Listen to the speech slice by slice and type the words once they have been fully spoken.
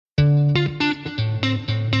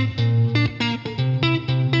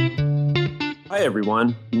Hi,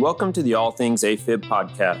 everyone, and welcome to the All Things AFib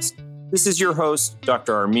podcast. This is your host,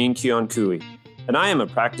 Dr. Armin Kionkui, and I am a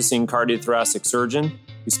practicing cardiothoracic surgeon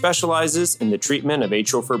who specializes in the treatment of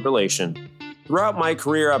atrial fibrillation. Throughout my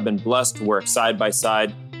career, I've been blessed to work side by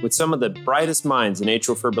side with some of the brightest minds in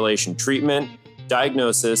atrial fibrillation treatment,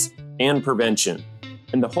 diagnosis, and prevention.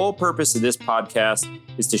 And the whole purpose of this podcast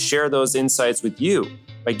is to share those insights with you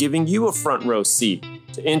by giving you a front row seat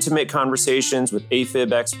to intimate conversations with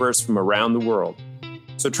AFib experts from around the world.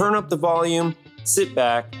 So turn up the volume, sit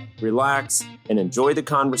back, relax, and enjoy the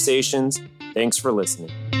conversations. Thanks for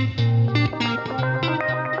listening.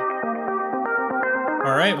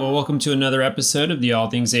 All right, well, welcome to another episode of the All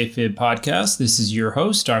Things AFib podcast. This is your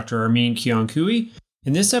host, Dr. Armin Kionkui.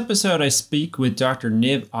 In this episode, I speak with Dr.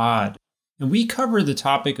 Niv Odd, and we cover the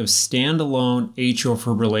topic of standalone atrial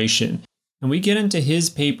fibrillation. And we get into his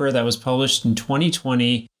paper that was published in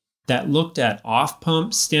 2020 that looked at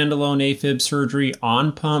off-pump standalone AFib surgery,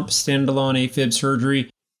 on-pump standalone AFib surgery,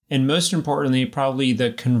 and most importantly, probably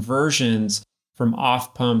the conversions from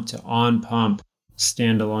off-pump to on-pump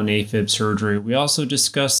standalone AFib surgery. We also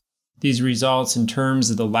discussed these results in terms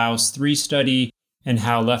of the LAOS 3 study and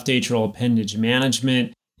how left atrial appendage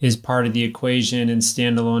management is part of the equation in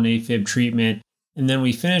standalone AFib treatment. And then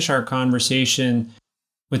we finish our conversation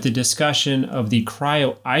with the discussion of the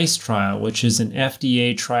cryo-ICE trial, which is an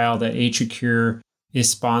FDA trial that AtriCure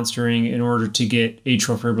is sponsoring in order to get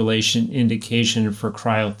atrial fibrillation indication for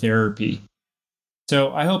cryotherapy.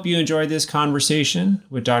 So I hope you enjoyed this conversation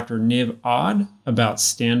with Dr. Niv Odd about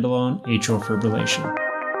standalone atrial fibrillation.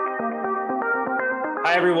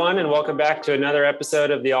 Hi, everyone, and welcome back to another episode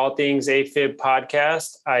of the All Things AFib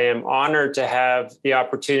podcast. I am honored to have the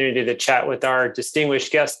opportunity to chat with our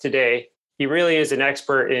distinguished guest today. He really is an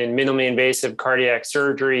expert in minimally invasive cardiac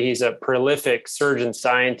surgery. He's a prolific surgeon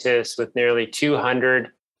scientist with nearly 200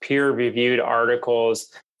 peer-reviewed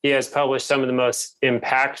articles. He has published some of the most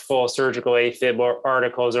impactful surgical AFib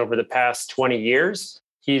articles over the past 20 years.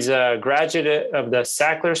 He's a graduate of the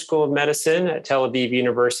Sackler School of Medicine at Tel Aviv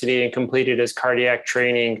University and completed his cardiac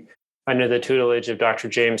training under the tutelage of Dr.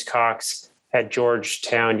 James Cox at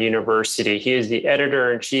Georgetown University. He is the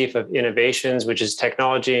editor-in-chief of Innovations, which is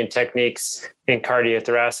technology and techniques in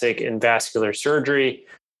cardiothoracic and vascular surgery.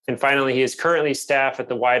 And finally, he is currently staff at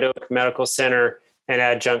the White Oak Medical Center and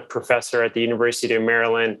adjunct professor at the University of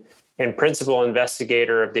Maryland and principal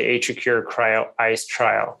investigator of the AtriCure cryo-ICE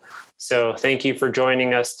trial. So thank you for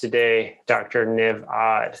joining us today, Dr. Niv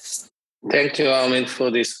Odd. Thank you, Armin,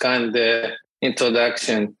 for this kind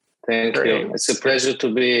introduction. Thank you. It's a pleasure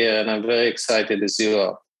to be here, and I'm very excited as you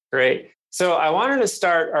are. Great. So I wanted to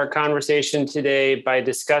start our conversation today by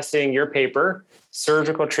discussing your paper,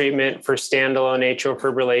 Surgical Treatment for Standalone Atrial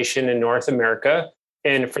Fibrillation in North America.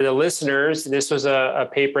 And for the listeners, this was a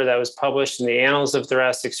paper that was published in the Annals of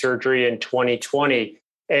Thoracic Surgery in 2020.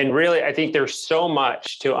 And really, I think there's so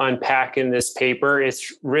much to unpack in this paper.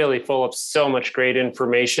 It's really full of so much great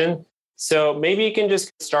information. So maybe you can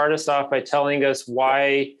just start us off by telling us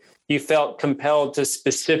why you felt compelled to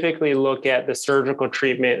specifically look at the surgical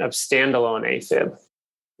treatment of standalone AFib.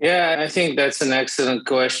 Yeah, I think that's an excellent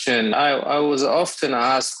question. I was often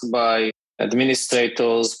asked by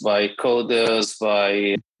administrators, by coders,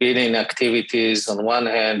 by billing activities on one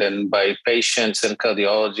hand, and by patients and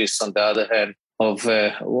cardiologists on the other hand, of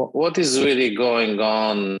what is really going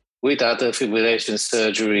on with atrial fibrillation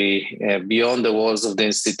surgery beyond the walls of the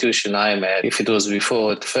institution I'm at. If it was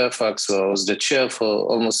before at Fairfax, where I was the chair for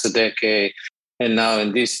almost a decade, and now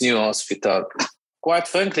in this new hospital. Quite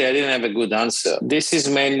frankly, I didn't have a good answer. This is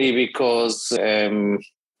mainly because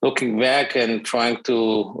looking back and trying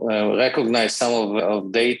to recognize some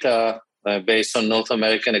of data based on North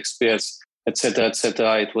American experience, et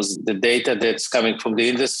cetera, it was the data that's coming from the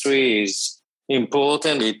industry is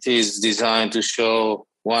important. It is designed to show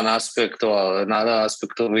one aspect or another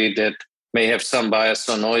aspect of it that may have some bias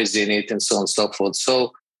or noise in it, and so on and so forth.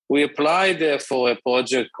 So we applied for a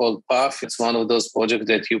project called PAF. It's one of those projects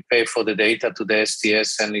that you pay for the data to the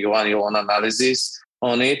STS and you run your own analysis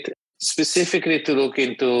on it, specifically to look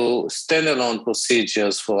into standalone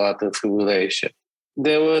procedures for atrial fibrillation.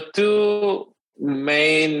 There were two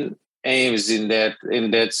main aims in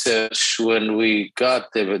that search when we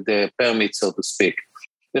got the permit, so to speak.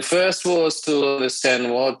 The first was to understand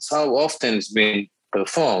how often it's being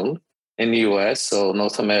performed in the US or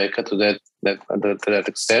North America to that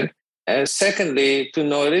extent. And secondly, to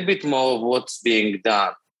know a little bit more of what's being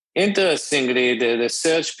done. Interestingly, the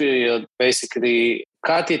search period basically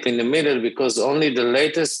cut it in the middle because only the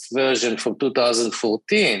latest version from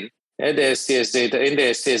 2014 at the STS data, in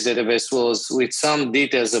the STS database was with some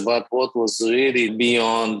details about what was really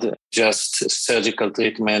beyond just surgical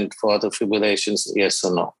treatment for atrial fibrillations, yes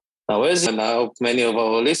or no. Now, as I hope many of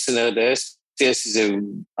our listeners, the STS is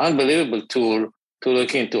an unbelievable tool to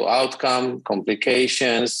look into outcome,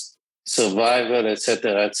 complications, survival, et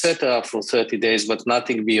cetera, for 30 days, but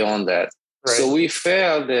nothing beyond that. Right. So we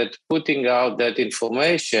felt that putting out that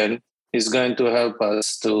information is going to help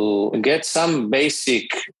us to get some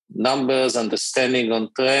basic numbers, understanding on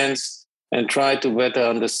trends, and try to better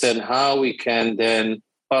understand how we can then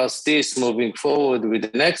pass this moving forward with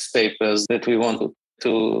the next papers that we want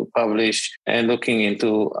to publish and looking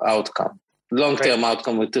into outcome. Long-term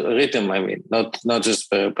outcome with rhythm, not just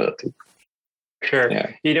therapeutic. Sure.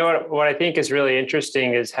 Yeah. You know what I think is really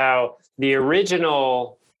interesting is how the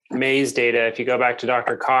original Maze data, if you go back to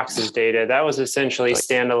Dr. Cox's data, that was essentially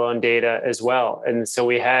standalone data as well. And so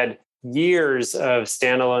we had years of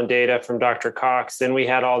standalone data from Dr. Cox. Then we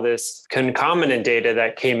had all this concomitant data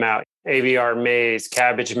that came out, AVR Maze,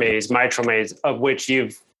 Cabbage Maze, Mitral Maze, of which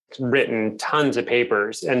you've written tons of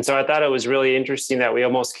papers. And so I thought it was really interesting that we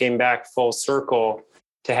almost came back full circle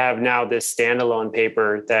to have now this standalone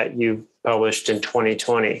paper that you published in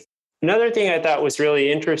 2020. Another thing I thought was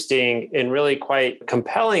really interesting and really quite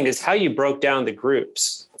compelling is how you broke down the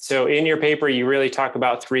groups. So in your paper, you really talk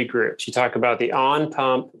about 3 groups. You talk about the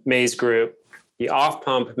on-pump Maze group, the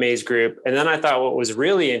off-pump Maze group, and then I thought what was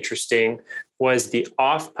really interesting was the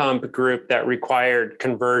off-pump group that required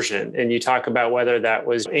conversion. And you talk about whether that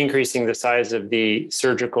was increasing the size of the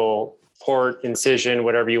surgical port, incision,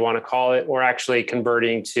 whatever you want to call it, or actually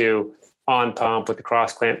converting to on-pump with the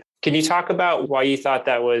cross-clamp. Can you talk about why you thought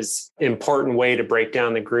that was an important way to break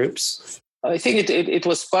down the groups? I think it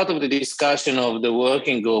was part of the discussion of the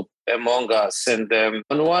working group among us. And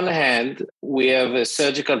on one hand, we have a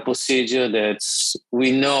surgical procedure that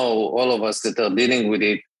we know, all of us that are dealing with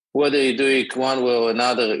it, whether you do it one way or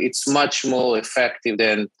another, it's much more effective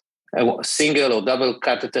than a single or double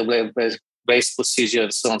catheter-based procedure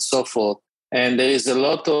and so on and so forth. And there is a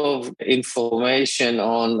lot of information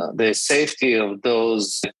on the safety of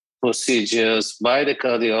those procedures by the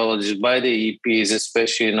cardiologists, by the EPs,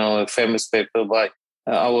 especially, a famous paper by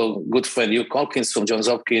our good friend Hugh Hopkins from Johns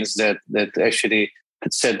Hopkins that actually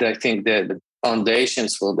said, I think, the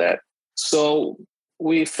foundations for that. So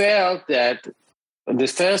we felt that the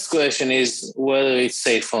first question is whether it's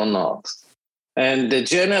safe or not. And the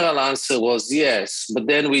general answer was yes. But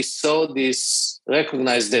then we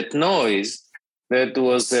recognized that noise, that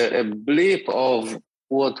was a blip of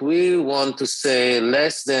what we want to say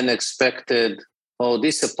less than expected or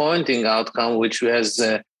disappointing outcome, which has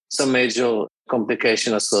some major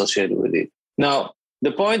complication associated with it. Now,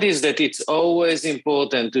 the point is that it's always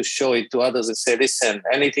important to show it to others and say, listen,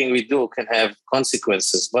 anything we do can have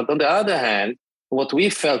consequences. But on the other hand, what we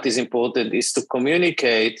felt is important is to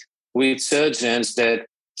communicate with surgeons that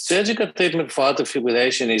surgical treatment for atrial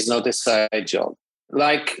fibrillation is not a side job.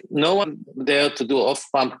 Like no one there to do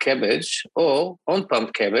off-pump cabbage or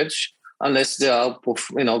on-pump cabbage unless they are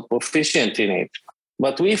proficient in it.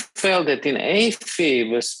 But we felt that in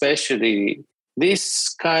AFib especially,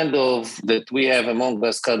 this kind of that we have among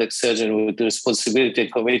us cardiac surgeons with the responsibility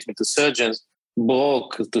and commitment to surgeons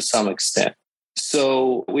broke to some extent.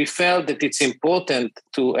 So we felt that it's important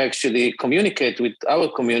to actually communicate with our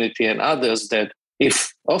community and others that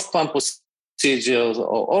if off-pump procedures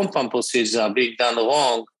or on-pump procedures are being done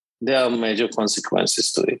wrong, there are major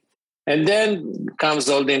consequences to it. And then comes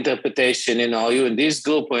all the interpretation, are you in this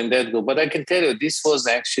group or in that group? But I can tell you, this was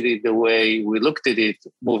actually the way we looked at it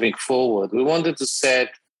moving forward. We wanted to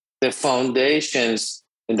set the foundations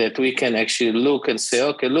that we can actually look and say,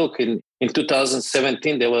 okay, look, in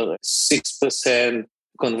 2017, there were 6%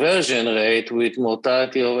 conversion rate with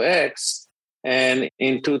mortality of X. And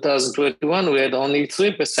in 2021, we had only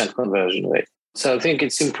 3% conversion rate. So I think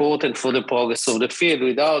it's important for the progress of the field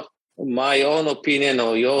without my own opinion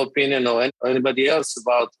or your opinion or anybody else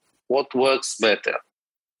about what works better.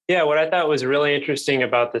 Yeah, what I thought was really interesting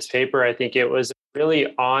about this paper, I think it was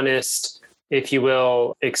really honest, if you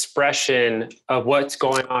will, expression of what's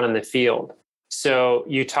going on in the field. So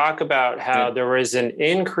you talk about how there was an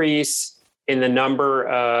increase in the number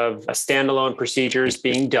of standalone procedures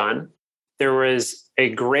being done. There was a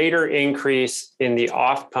greater increase in the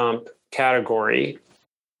off-pump category.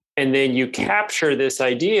 And then you capture this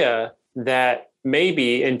idea that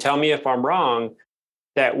maybe, and tell me if I'm wrong,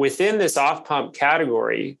 that within this off-pump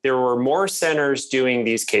category, there were more centers doing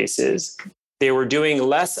these cases. They were doing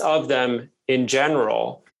less of them in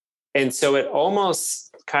general. And so it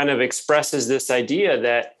almost kind of expresses this idea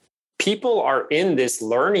that people are in this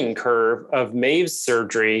learning curve of Maves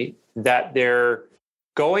surgery that they're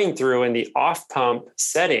going through in the off-pump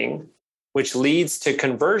setting, which leads to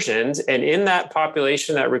conversions. And in that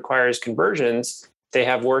population that requires conversions, they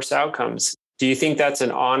have worse outcomes. Do you think that's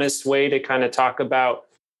an honest way to kind of talk about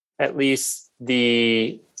at least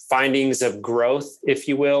the findings of growth, if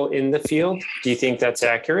you will, in the field? Do you think that's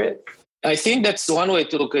accurate? I think that's one way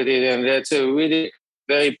to look at it. And that's a really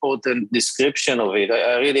very important description of it.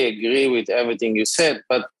 I really agree with everything you said.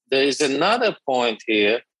 But there is another point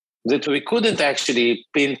here that we couldn't actually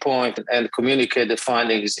pinpoint and communicate the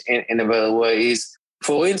findings in a better way is,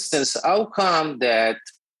 for instance, how come that,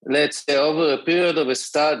 let's say, over a period of a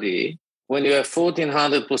study, when you have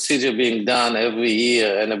 1,400 procedures being done every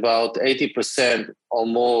year and about 80% or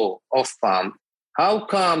more off pump, how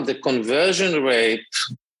come the conversion rate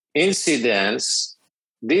incidence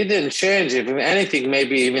didn't change? If anything,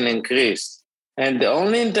 maybe even increased. And the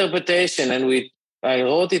only interpretation, and I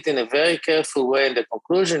wrote it in a very careful way, and the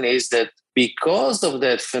conclusion is that because of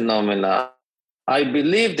that phenomena, I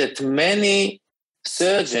believe that many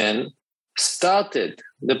surgeons started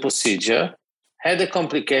the procedure, had a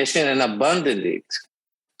complication, and abandoned it.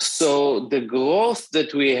 So the growth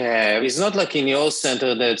that we have is not like in your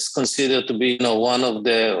center that's considered to be one of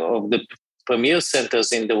the premier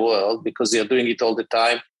centers in the world, because you're doing it all the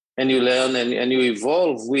time. And you learn and you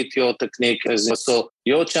evolve with your technique. So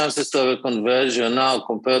your chances to have a conversion now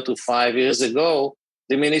compared to 5 years ago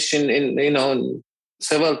diminish in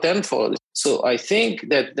several tenfold. So I think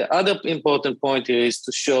that the other important point here is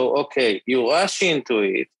to show, okay, you rush into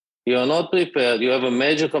it, you're not prepared, you have a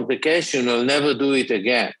major complication, you'll never do it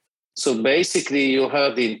again. So basically you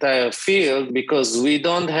hurt the entire field because we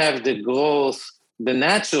don't have the growth, the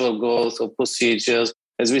natural growth of procedures.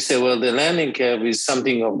 As we say, well, the learning curve is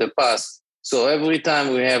something of the past. So every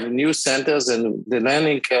time we have new centers, and the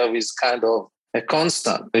learning curve is kind of a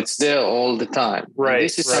constant. It's there all the time. Right. And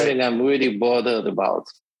this is something I'm really bothered about.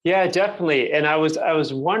 Yeah, definitely. And I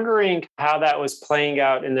was wondering how that was playing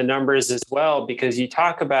out in the numbers as well, because you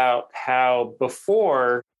talk about how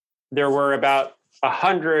before there were about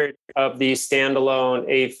 100 of these standalone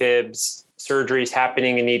AFibs surgeries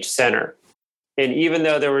happening in each center. And even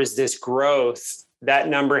though there was this growth, that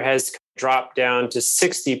number has dropped down to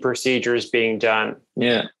 60 procedures being done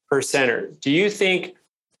per center. Do you think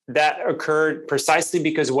that occurred precisely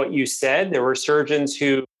because of what you said? There were surgeons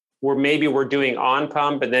who were doing on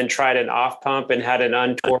pump and then tried an off pump and had an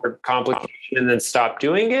untoward complication and then stopped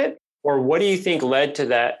doing it? Or what do you think led to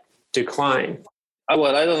that decline?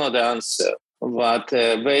 Well, I don't know the answer, but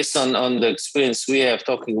based on the experience we have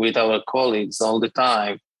talking with our colleagues all the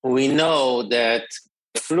time, we know that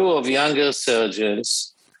flow of younger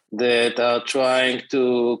surgeons that are trying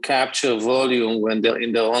to capture volume when they're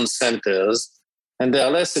in their own centers, and they're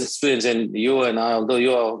less experienced than you and I, although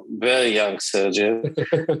you are a very young surgeon,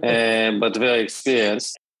 but very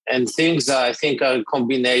experienced. And things, I think, are a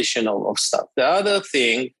combination of stuff. The other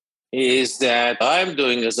thing is that I'm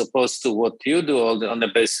doing, as opposed to what you do on the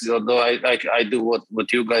basis, although I do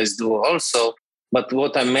what you guys do also, but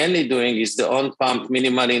what I'm mainly doing is the on-pump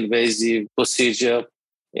minimally invasive procedure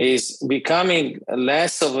is becoming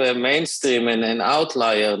less of a mainstream and an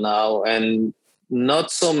outlier now, and not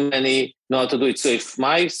so many know how to do it. So if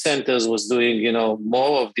my centers was doing,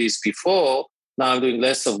 more of these before, now I'm doing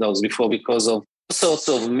less of those before because of all sorts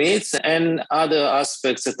of myths and other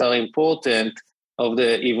aspects that are important of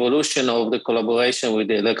the evolution of the collaboration with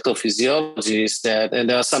the electrophysiologists, and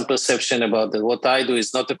there are some perception about that what I do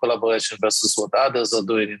is not a collaboration versus what others are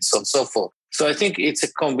doing, and so on and so forth. So I think it's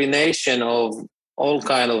a combination of all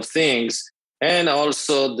kind of things, and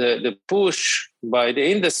also the push by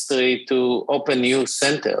the industry to open new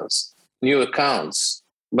centers, new accounts.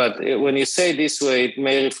 But when you say this way, it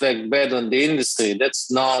may reflect bad on the industry.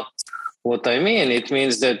 That's not what I mean. It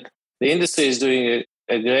means that the industry is doing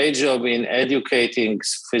a great job in educating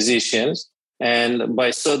physicians, and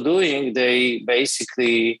by so doing, they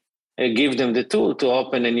basically give them the tool to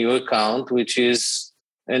open a new account, which is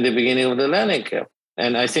in the beginning of the learning curve.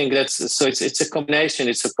 And I think it's a combination,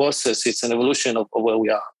 it's a process, it's an evolution of where we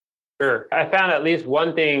are. Sure. I found at least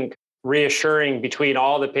one thing reassuring between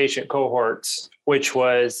all the patient cohorts, which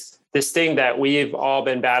was this thing that we've all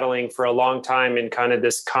been battling for a long time, in kind of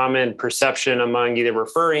this common perception among either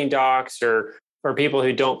referring docs or people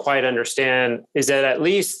who don't quite understand, is that at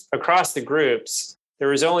least across the groups, there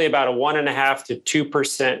was only about a 1.5% to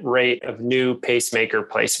 2% rate of new pacemaker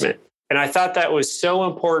placement. And I thought that was so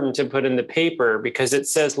important to put in the paper, because it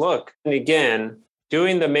says, look, and again,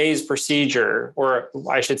 doing the maze procedure, or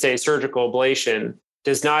I should say surgical ablation,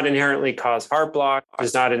 does not inherently cause heart block,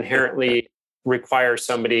 does not inherently require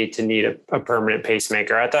somebody to need a permanent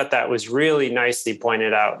pacemaker. I thought that was really nicely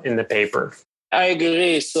pointed out in the paper. I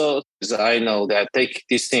agree. So I know that take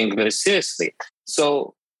this thing very seriously.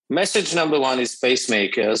 So message number one is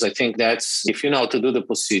pacemakers. I think that's if you know how to do the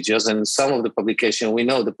procedures, and some of the publication, we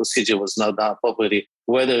know the procedure was not done properly,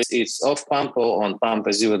 whether it's off pump or on pump,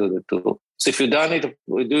 as you alluded to. So if you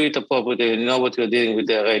do it appropriately, and you know what you're dealing with,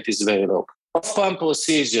 the rate is very low. Off pump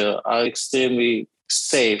procedure are extremely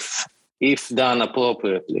safe if done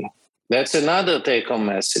appropriately. That's another take-home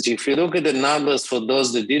message. If you look at the numbers for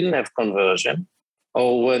those that didn't have conversion,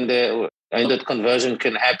 or when that conversion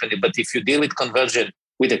can happen, but if you deal with conversion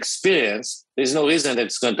with experience, there's no reason that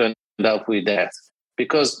it's going to end up with death.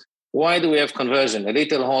 Because why do we have conversion? A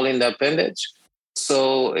little hole in the appendage.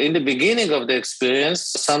 So in the beginning of the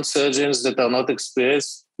experience, some surgeons that are not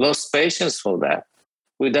experienced lost patients for that.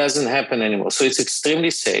 It doesn't happen anymore. So it's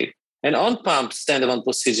extremely safe. And on-pump standalone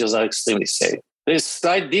procedures are extremely safe. There's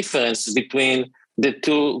slight difference between the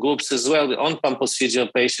two groups as well. The on-pump procedure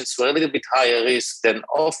patients were a little bit higher risk than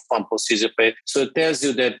off-pump procedure patients. So it tells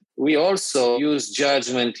you that we also use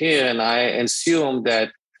judgment here, and I assume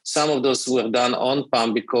that some of those were done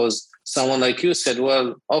on-pump because someone like you said,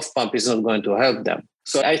 well, off-pump is not going to help them.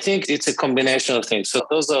 So I think it's a combination of things. So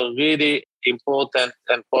those are really important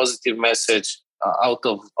and positive message out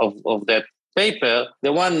of that paper.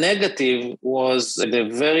 The one negative was the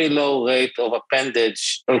very low rate of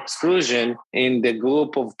appendage exclusion in the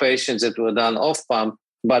group of patients that were done off pump.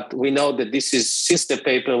 But we know that this is, since the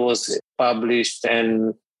paper was published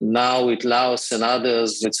and now with Laos and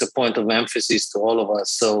others, it's a point of emphasis to all of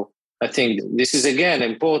us. So I think this is again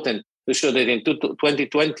important to show that in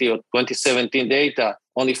 2020 or 2017 data,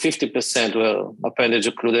 only 50% were appendage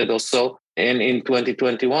occluded or so. And in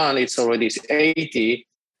 2021, it's already 80.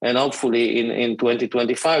 And hopefully in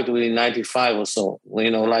 2025, it will be 95 or so,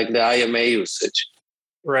 like the IMA usage.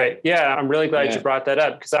 Right. Yeah, I'm really glad you brought that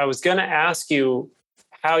up, because I was going to ask you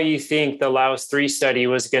how you think the Laos 3 study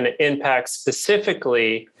was going to impact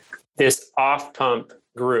specifically this off-pump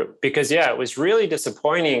group. Because, it was really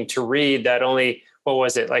disappointing to read that only,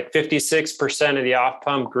 56% of the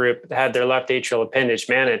off-pump group had their left atrial appendage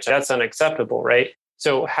managed. That's unacceptable, right?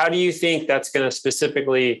 So how do you think that's going to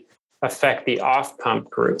specifically affect the off-pump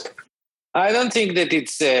group? I don't think that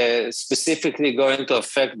it's specifically going to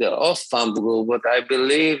affect the off-pump group, but I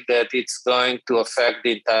believe that it's going to affect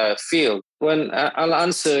the entire field. When I'll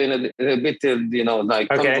answer in a bit,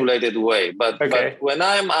 convoluted way. But when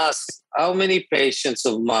I'm asked how many patients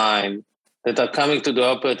of mine that are coming to the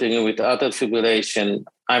operating room with atrial fibrillation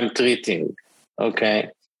I'm treating, okay,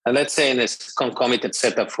 and let's say in a concomitant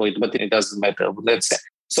setup for it, but it doesn't matter. But let's say,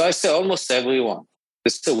 so I say almost everyone. They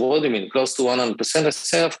say, what do you mean, close to 100%? I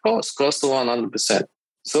say, of course, close to 100%.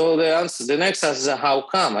 So the next answer is, how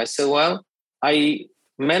come? I say, well, I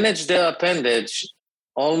manage their appendage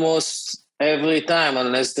almost every time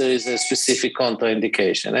unless there is a specific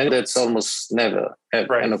contraindication. And that's almost never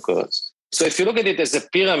an occurrence. So if you look at it as a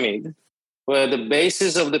pyramid, where the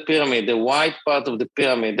basis of the pyramid, the white part of the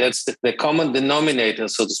pyramid, that's the common denominator,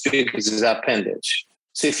 so to speak, is the appendage.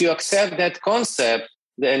 So if you accept that concept,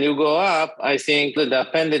 then you go up, I think that the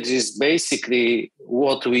appendage is basically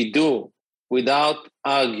what we do without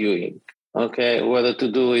arguing, okay, whether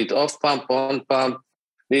to do it off pump, on pump,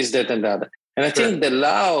 this, that, and that. And I think the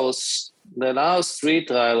Laos 3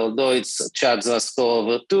 trial, although it's CHA2DS score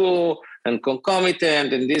over 2 and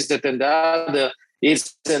concomitant and this, that, and the other,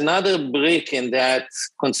 it's another brick in that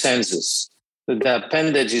consensus that the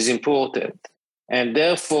appendage is important. And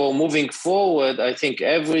therefore, moving forward, I think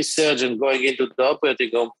every surgeon going into the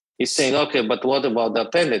operating room is saying, okay, but what about the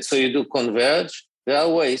appendage? So you do converge. There are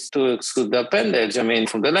ways to exclude the appendage. I mean,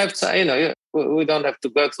 from the left side, we don't have to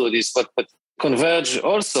go through this, but converge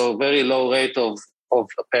also very low rate of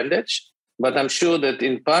appendage. But I'm sure that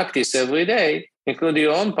in practice every day, including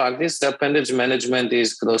your own practice, the appendage management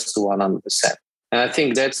is close to 100%. And I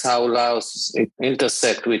think that's how Laos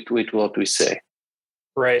intersect with what we say.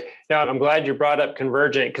 Right. Now, I'm glad you brought up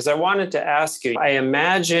convergent, because I wanted to ask you, I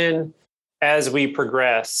imagine as we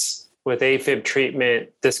progress with AFib treatment,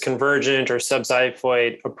 this convergent or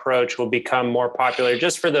subxiphoid approach will become more popular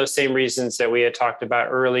just for those same reasons that we had talked about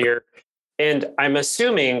earlier. And I'm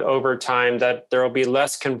assuming over time that there will be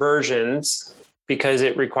less conversions because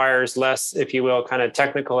it requires less, if you will, kind of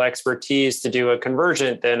technical expertise to do a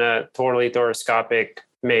convergent than a totally thoracoscopic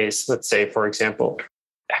MACE, let's say, for example.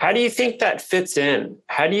 How do you think that fits in?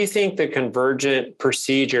 How do you think the convergent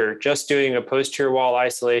procedure, just doing a posterior wall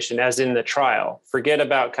isolation as in the trial, forget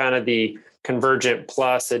about kind of the convergent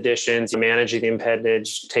plus additions, managing the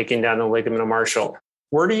appendage, taking down the ligament of Marshall.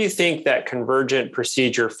 Where do you think that convergent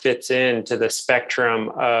procedure fits into the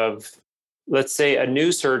spectrum of, let's say, a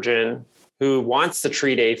new surgeon who wants to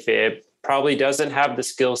treat AFib, probably doesn't have the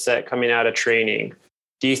skill set coming out of training?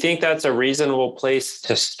 Do you think that's a reasonable place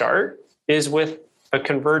to start, is with a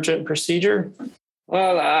convergent procedure?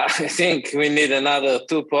 Well, I think we need another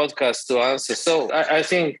 2 podcasts to answer. So I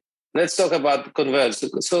think let's talk about Converge.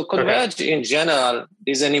 So Converge in general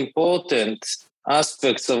is an important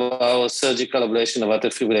aspect of our surgical ablation of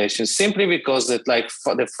atrial fibrillation, simply because that, like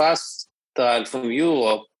for the first trial from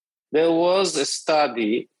Europe, there was a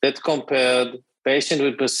study that compared patients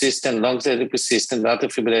with persistent, long-term persistent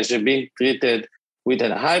atrial fibrillation being treated with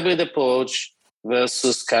a hybrid approach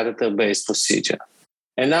versus catheter-based procedure.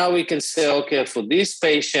 And now we can say, okay, for these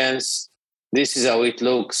patients, this is how it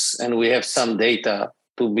looks, and we have some data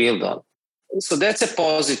to build on. So that's a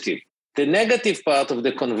positive. The negative part of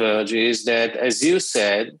the Converge is that, as you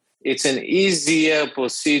said, it's an easier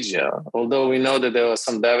procedure, although we know that there are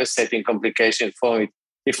some devastating complications for it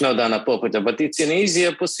if not done appropriately. But it's an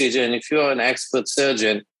easier procedure, and if you're an expert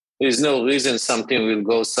surgeon, there's no reason something will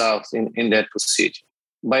go south in that procedure.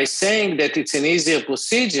 By saying that it's an easier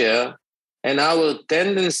procedure, and our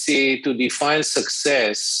tendency to define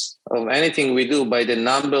success of anything we do by the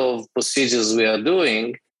number of procedures we are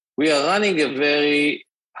doing, we are running a very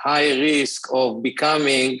high risk of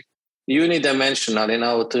becoming unidimensional in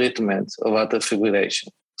our treatment of atrial fibrillation.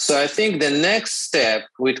 So I think the next step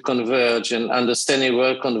with Converge and understanding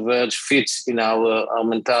where Converge fits in our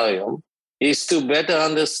armamentarium is to better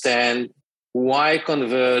understand why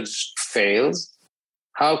Converge fails,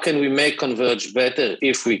 how can we make Converge better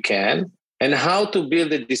if we can, and how to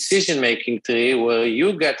build a decision-making tree where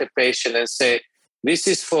you get a patient and say, this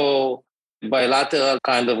is for bilateral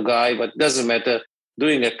kind of guy, but it doesn't matter,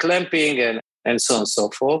 doing a clamping and so on and so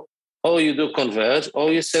forth. Or you do Converge,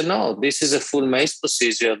 or you say, no, this is a full MACE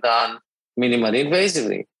procedure done minimally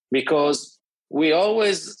invasively. Because we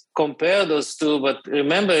always compare those two, but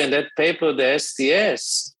remember in that paper, the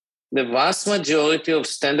STS, the vast majority of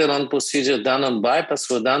standalone procedures done on bypass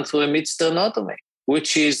were done through a mid-sternotomy,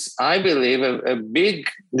 which is, I believe, a big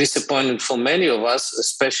disappointment for many of us,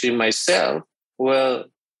 especially myself, where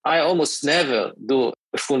I almost never do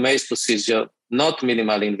a full MACE procedure, not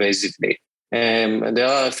minimally invasively. There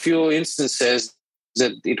are a few instances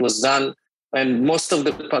that it was done, and most of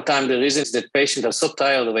the time the reason is that patients are so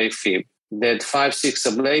tired of AFib that 5-6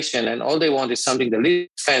 ablation, and all they want is something that is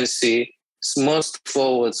fancy, most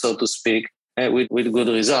forward, so to speak, with good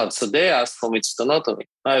results. So they ask for mid-sternotomy.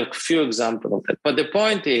 I have a few examples of that. But the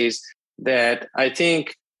point is that I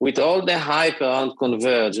think with all the hype around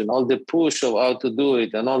Converge and all the push of how to do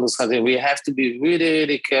it and all those kind of things, we have to be really,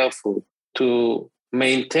 really careful to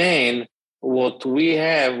maintain what we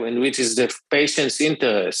have, and which is the patient's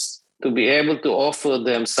interest, to be able to offer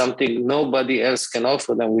them something nobody else can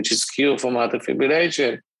offer them, which is cure from atrial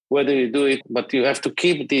fibrillation, whether you do it, but you have to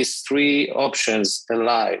keep these 3 options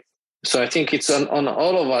alive. So I think it's on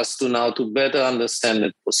all of us to better understand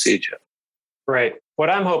the procedure. Right. What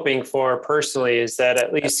I'm hoping for personally is that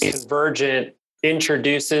at least Convergent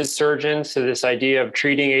introduces surgeons to this idea of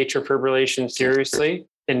treating atrial fibrillation seriously.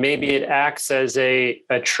 And maybe it acts as a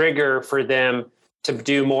trigger for them to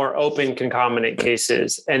do more open concomitant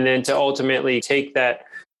cases, and then to ultimately take that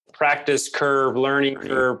practice curve, learning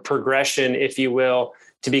curve, progression, if you will,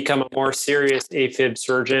 to become a more serious AFib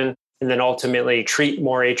surgeon, and then ultimately treat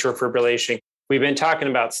more atrial fibrillation. We've been talking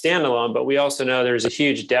about standalone, but we also know there's a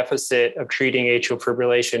huge deficit of treating atrial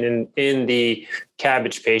fibrillation in the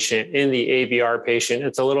CABG patient, in the AVR patient.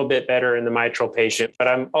 It's a little bit better in the mitral patient, but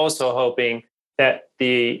I'm also hoping that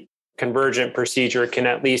the convergent procedure can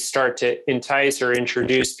at least start to entice or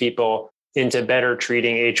introduce people into better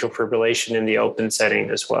treating atrial fibrillation in the open setting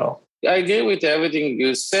as well. I agree with everything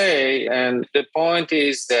you say. And the point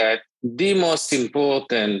is that the most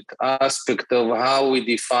important aspect of how we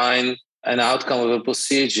define an outcome of a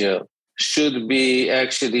procedure should be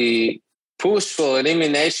actually push for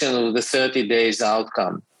elimination of the 30 days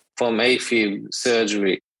outcome from AFib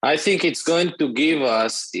surgery. I think it's going to give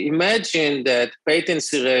us, imagine that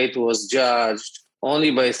patency rate was judged only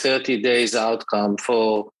by 30 days outcome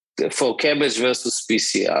for CABG versus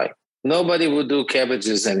PCI. Nobody would do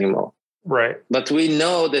CABGs anymore. Right. But we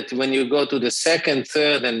know that when you go to the 2nd,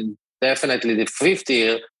 3rd, and definitely the 5th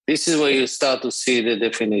year, this is where you start to see the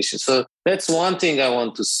definition. So that's one thing I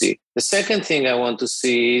want to see. The second thing I want to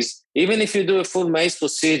see is, even if you do a full MACE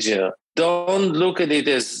procedure, don't look at it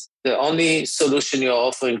as the only solution you're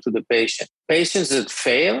offering to the patient. Patients that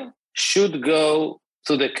fail should go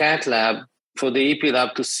to the cath lab for the EP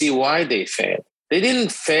lab to see why they failed. They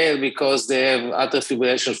didn't fail because they have atrial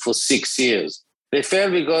fibrillation for 6 years. They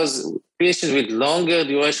fail because patients with longer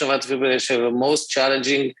duration of atrial fibrillation have a most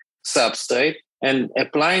challenging substrate, and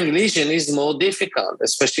applying lesion is more difficult,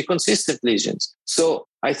 especially consistent lesions. So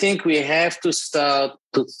I think we have to start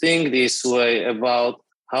to think this way about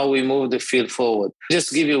how we move the field forward.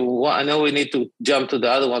 Just give you one, I know we need to jump to the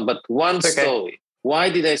other one, but one story. Why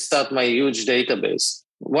did I start my huge database?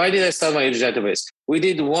 We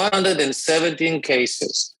did 117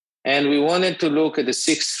 cases, and we wanted to look at the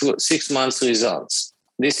six months results.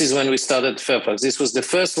 This is when we started Fairfax. This was the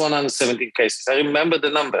first 117 cases. I remember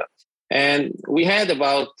the number. And we had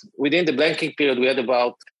within the blanking period, we had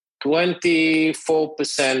about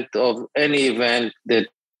 24% of any event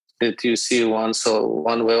that you see once or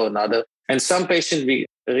one way or another. And some patients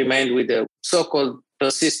remained with a so-called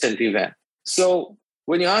persistent event. So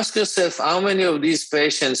when you ask yourself how many of these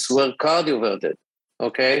patients were cardioverted,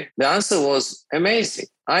 okay, the answer was amazing.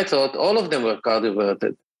 I thought all of them were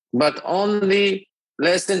cardioverted, but only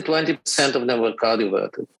less than 20% of them were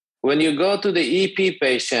cardioverted. When you go to the EP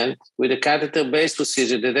patient with a catheter-based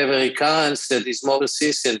procedure that have a recurrence that is more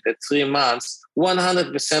persistent at 3 months,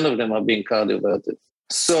 100% of them are being cardioverted.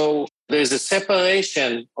 So there's a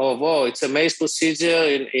separation of, it's a MACE procedure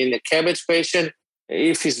in a CABG patient.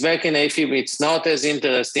 If he's back in AFib, it's not as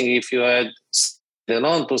interesting if you had the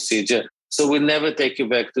non-procedure. So we'll never take you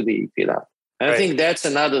back to the EP lab. And I think that's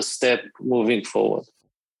another step moving forward.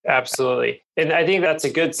 Absolutely. And I think that's a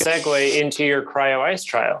good segue into your cryo-ice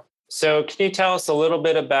trial. So can you tell us a little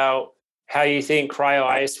bit about how you think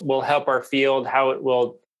cryo-ice will help our field, how it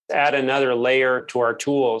will add another layer to our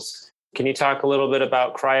tools? Can you talk a little bit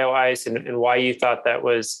about cryo-ice and why you thought that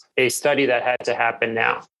was a study that had to happen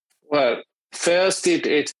now? Well, first,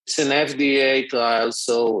 it's an FDA trial,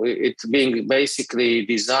 so it's being basically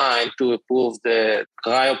designed to approve the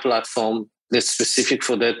cryo platform that's specific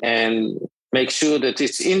for that and make sure that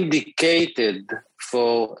it's indicated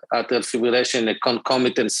for atrial fibrillation, a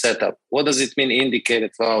concomitant setup. What does it mean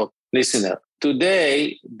indicated for our listener?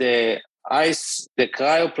 Today, the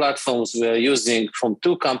cryo platforms we are using from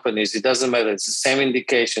two companies, it doesn't matter, it's the same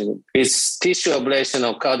indication. It's tissue ablation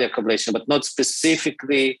or cardiac ablation, but not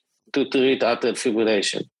specifically to treat atrial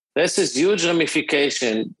fibrillation. There's this huge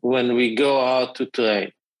ramification when we go out to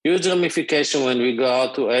train, huge ramification when we go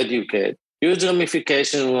out to educate, huge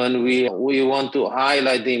ramification when we want to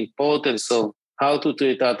highlight the importance of how to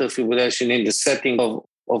treat atrial fibrillation in the setting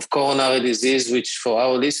of coronary disease, which for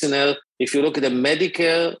our listener, if you look at the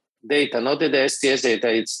Medicare data, not at the STS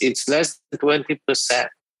data, it's less than 20%.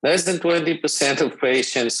 Less than 20% of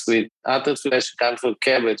patients with atrial fibrillation come from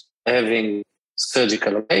CABG having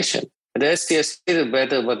surgical ablation. The STS is a little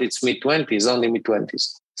better, but it's mid-20s, only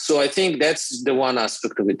mid-20s. So I think that's the one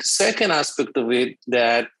aspect of it. The second aspect of it,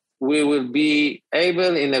 that we will be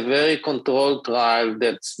able in a very controlled trial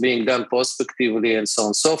that's being done prospectively and so on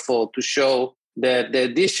and so forth to show that the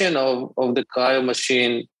addition of the cryo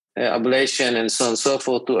machine ablation and so on and so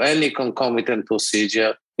forth to any concomitant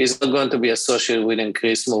procedure is not going to be associated with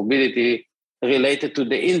increased morbidity related to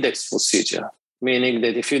the index procedure. Meaning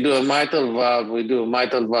that if you do a mitral valve, we do a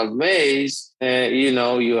mitral valve maze,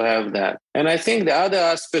 you have that. And I think the other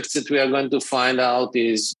aspects that we are going to find out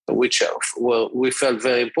is, which we felt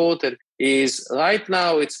very important, is right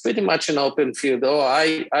now it's pretty much an open field.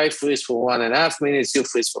 I freeze for 1.5 minutes, you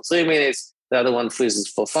freeze for 3 minutes, the other one freezes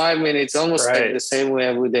for 5 minutes, almost like the same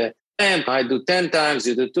way with the amp. I do 10 times,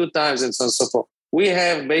 you do 2 times, and so on and so forth. We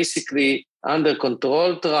have basically under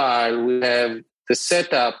control trial, we have the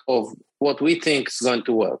setup of what we think is going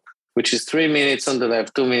to work, which is 3 minutes on the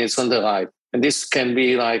left, 2 minutes on the right. And this can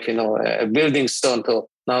be like, a building stone. So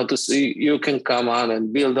now to see, you can come on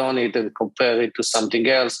and build on it and compare it to something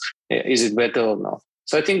else. Is it better or not?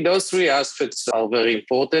 So I think those three aspects are very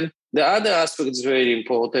important. The other aspect that's very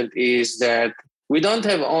important is that we don't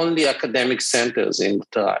have only academic centers in the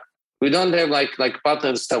trial. We don't have like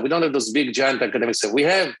partner stuff. We don't have those big giant academic centers. We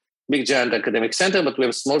have big giant academic center, but we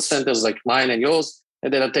have small centers like mine and yours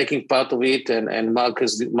that are taking part of it, and Mark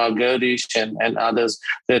Gerdish and others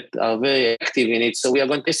that are very active in it. So we are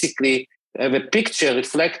going to basically have a picture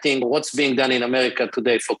reflecting what's being done in America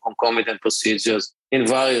today for concomitant procedures in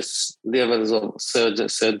various levels of surgeon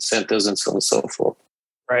centers and so on and so forth.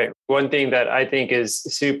 Right. One thing that I think is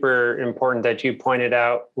super important that you pointed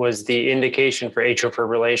out was the indication for atrial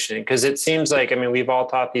fibrillation, because it seems like, we've all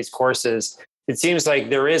taught these courses. It seems like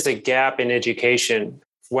there is a gap in education,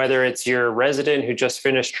 whether it's your resident who just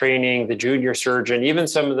finished training, the junior surgeon, even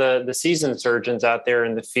some of the seasoned surgeons out there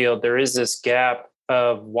in the field. There is this gap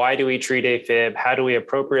of why do we treat AFib? How do we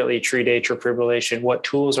appropriately treat atrial fibrillation? What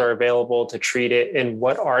tools are available to treat it? And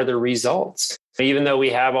what are the results? Even though we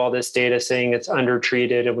have all this data saying it's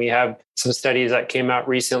undertreated, and we have some studies that came out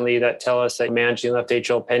recently that tell us that managing left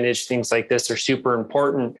atrial appendage, things like this are super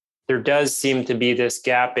important, there does seem to be this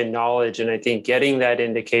gap in knowledge. And I think getting that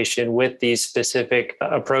indication with these specific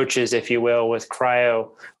approaches, if you will, with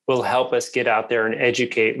cryo, will help us get out there and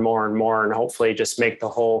educate more and more, and hopefully just make the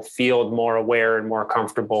whole field more aware and more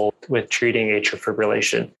comfortable with treating atrial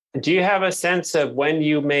fibrillation. Do you have a sense of when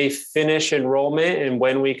you may finish enrollment and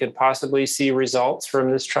when we could possibly see results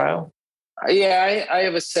from this trial? Yeah, I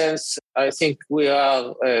have a sense. I think we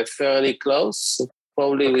are fairly close.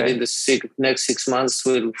 Probably within the next 6 months,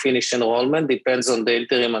 we'll finish enrollment. Depends on the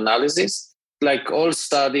interim analysis. Like all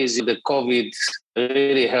studies, the COVID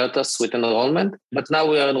really hurt us with enrollment. But now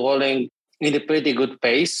we are enrolling in a pretty good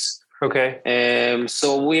pace. Okay.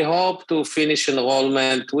 So we hope to finish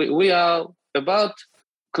enrollment. We are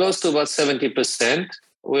close to about 70%.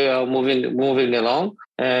 We are moving along.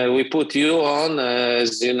 We put you on,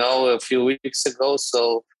 as you know, a few weeks ago.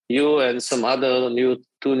 So you and some other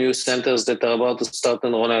two new centers that are about to start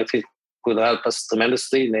enrolling, I think, will help us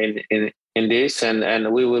tremendously in this.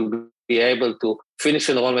 And we will be able to finish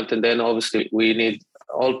enrollment. And then obviously we need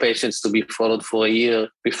all patients to be followed for a year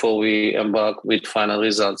before we embark with final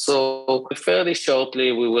results. So fairly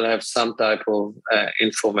shortly, we will have some type of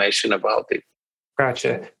information about it.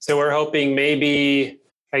 Gotcha. So we're hoping maybe,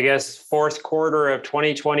 I guess, fourth quarter of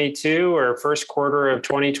 2022 or first quarter of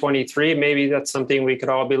 2023. Maybe that's something we could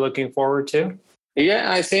all be looking forward to.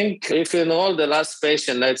 Yeah, I think if you enroll the last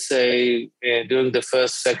patient, let's say during the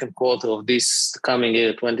second quarter of this coming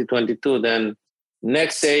year, 2022, then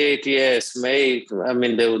next AATS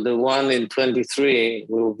the one in 23,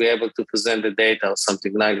 we will be able to present the data or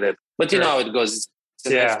something like that. But you know how it goes. It's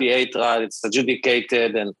an FDA trial, it's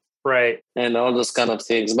adjudicated and all those kind of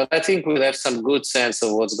things. But I think we'll have some good sense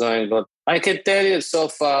of what's going on. I can tell you so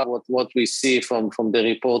far what we see from the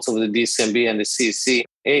reports of the DSMB and the CC.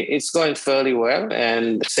 It's going fairly well,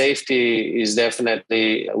 and safety is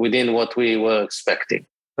definitely within what we were expecting.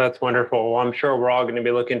 That's wonderful. Well, I'm sure we're all going to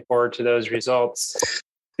be looking forward to those results.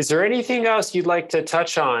 Is there anything else you'd like to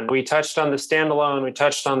touch on? We touched on the standalone, we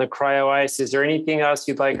touched on the cryo-ice. Is there anything else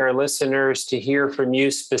you'd like our listeners to hear from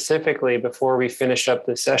you specifically before we finish up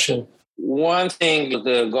this session? One thing,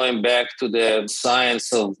 going back to the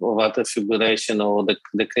science of atrial fibrillation or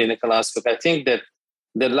the clinical aspect, I think that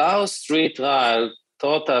the Laos 3 trial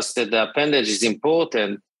taught us that the appendage is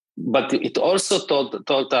important, but it also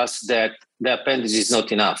taught us that the appendage is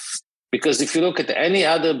not enough. Because if you look at any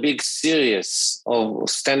other big series of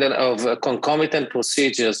concomitant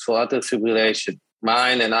procedures for atrial fibrillation,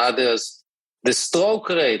 mine and others, the stroke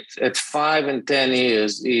rate at 5 and 10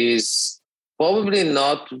 years is probably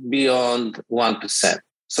not beyond 1%.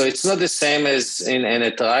 So it's not the same as in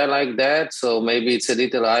a trial like that. So maybe it's a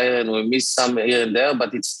little higher and we miss some here and there,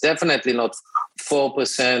 but it's definitely not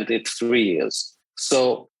 4% at 3 years.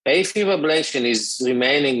 So AFib ablation is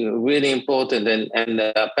remaining really important, and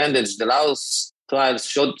the appendage, the Laos trial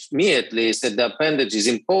showed me at least that the appendage is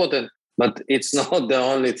important, but it's not the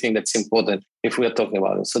only thing that's important if we're talking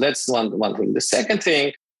about it. So that's one thing. The second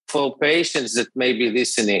thing, for patients that may be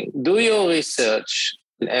listening, do your research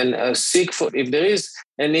and seek for, if there is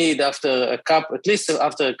a need at least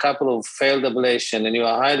after a couple of failed ablation and you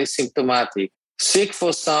are highly symptomatic, seek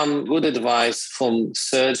for some good advice from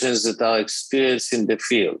surgeons that are experienced in the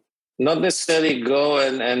field. Not necessarily go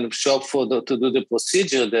and shop to do the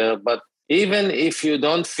procedure there, but even if you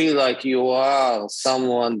don't feel like you are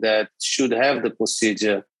someone that should have the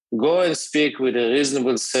procedure, go and speak with a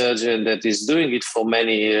reasonable surgeon that is doing it for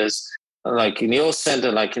many years, like in your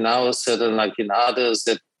center, like in our center, like in others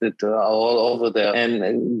that are all over there,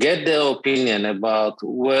 and get their opinion about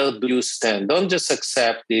where do you stand. Don't just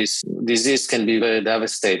accept this. Disease can be very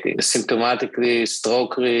devastating, symptomatically,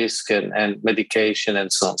 stroke risk and medication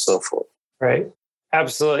and so on and so forth. Right.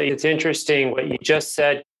 Absolutely. It's interesting what you just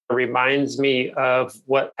said. Reminds me of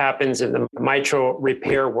what happens in the mitral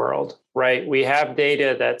repair world, right? We have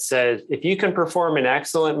data that says if you can perform an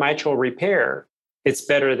excellent mitral repair, it's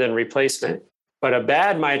better than replacement. But a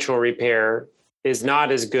bad mitral repair is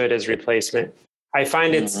not as good as replacement. I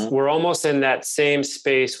find we're almost in that same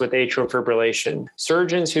space with atrial fibrillation.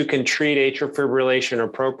 Surgeons who can treat atrial fibrillation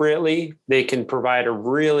appropriately, they can provide a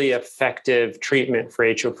really effective treatment for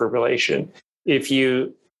atrial fibrillation. If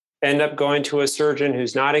you end up going to a surgeon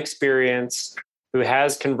who's not experienced, who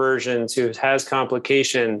has conversions, who has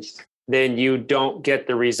complications, then you don't get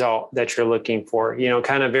the result that you're looking for.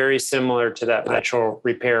 Kind of very similar to that mitral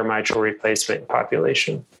repair, mitral replacement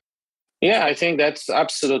population. Yeah, I think that's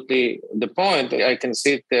absolutely the point. I can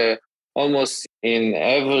see it almost in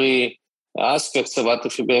every aspect of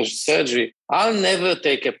atrial fibrillation surgery. I'll never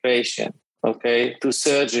take a patient, to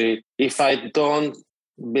surgery if I don't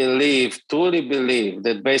truly believe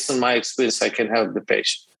that based on my experience, I can help the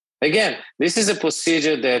patient. Again, this is a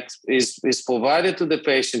procedure that is provided to the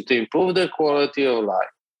patient to improve their quality of life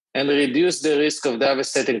and reduce the risk of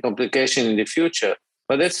devastating complication in the future.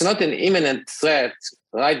 But that's not an imminent threat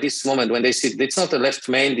right this moment when they see it's not a left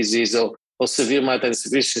main disease or severe mitral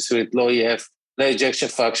insufficiency with low EF, low ejection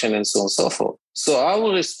fraction, and so on and so forth. So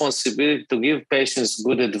our responsibility to give patients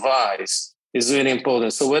good advice is really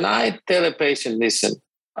important. So when I tell a patient, listen,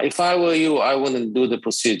 if I were you, I wouldn't do the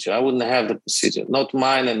procedure. I wouldn't have the procedure, not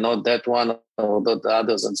mine and not that one or not the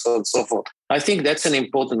others and so on and so forth. I think that's an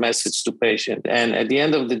important message to patient. And at the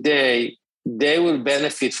end of the day, they will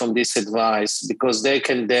benefit from this advice because they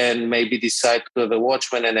can then maybe decide to have a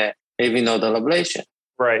Watchman and a AV nodal ablation.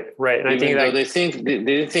 Right. And I think though they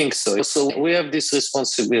didn't think so. So we have this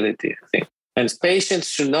responsibility, I think. And patients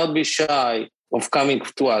should not be shy of coming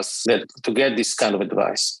to us to get this kind of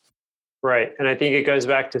advice. Right. And I think it goes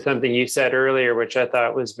back to something you said earlier, which I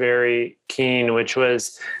thought was very keen, which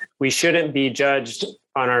was we shouldn't be judged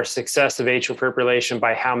on our success of atrial fibrillation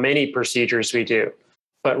by how many procedures we do,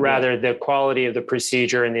 but rather the quality of the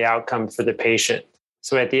procedure and the outcome for the patient.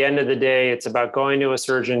 So at the end of the day, it's about going to a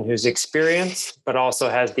surgeon who's experienced, but also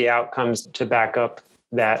has the outcomes to back up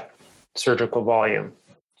that surgical volume.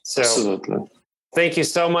 So absolutely. Thank you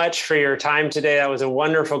so much for your time today. That was a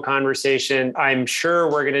wonderful conversation. I'm sure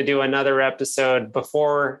we're going to do another episode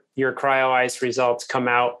before your cryo-ICE results come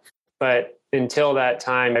out. But until that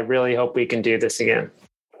time, I really hope we can do this again.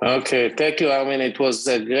 Okay. Thank you, Armin. It was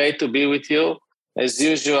great to be with you. As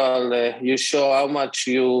usual, you show how much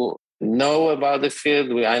you know about the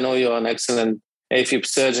field. I know you're an excellent AFib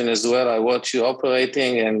surgeon as well. I watched you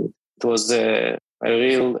operating, and it was a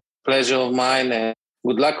real pleasure of mine. And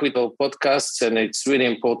good luck with our podcasts, and it's really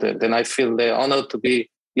important. And I feel honored to be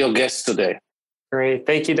your guest today. Great.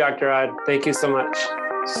 Thank you, Dr. Odd. Thank you so much.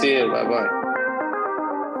 See you. Bye-bye.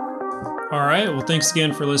 All right. Well, thanks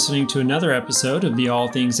again for listening to another episode of the All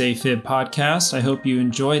Things AFib podcast. I hope you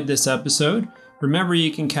enjoyed this episode. Remember,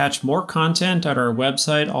 you can catch more content at our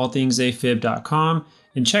website, allthingsafib.com,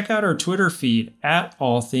 and check out our Twitter feed at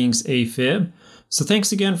allthingsafib. So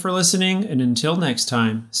thanks again for listening, and until next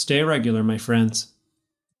time, stay regular, my friends.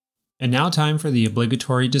 And now time for the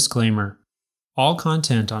obligatory disclaimer. All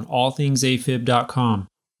content on allthingsafib.com,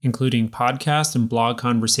 including podcast and blog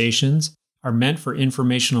conversations, are meant for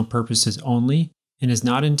informational purposes only and is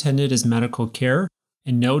not intended as medical care,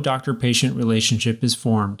 and no doctor-patient relationship is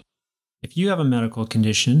formed. If you have a medical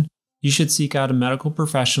condition, you should seek out a medical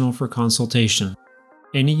professional for consultation.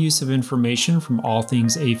 Any use of information from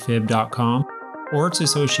allthingsafib.com or its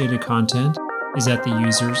associated content is at the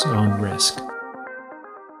user's own risk.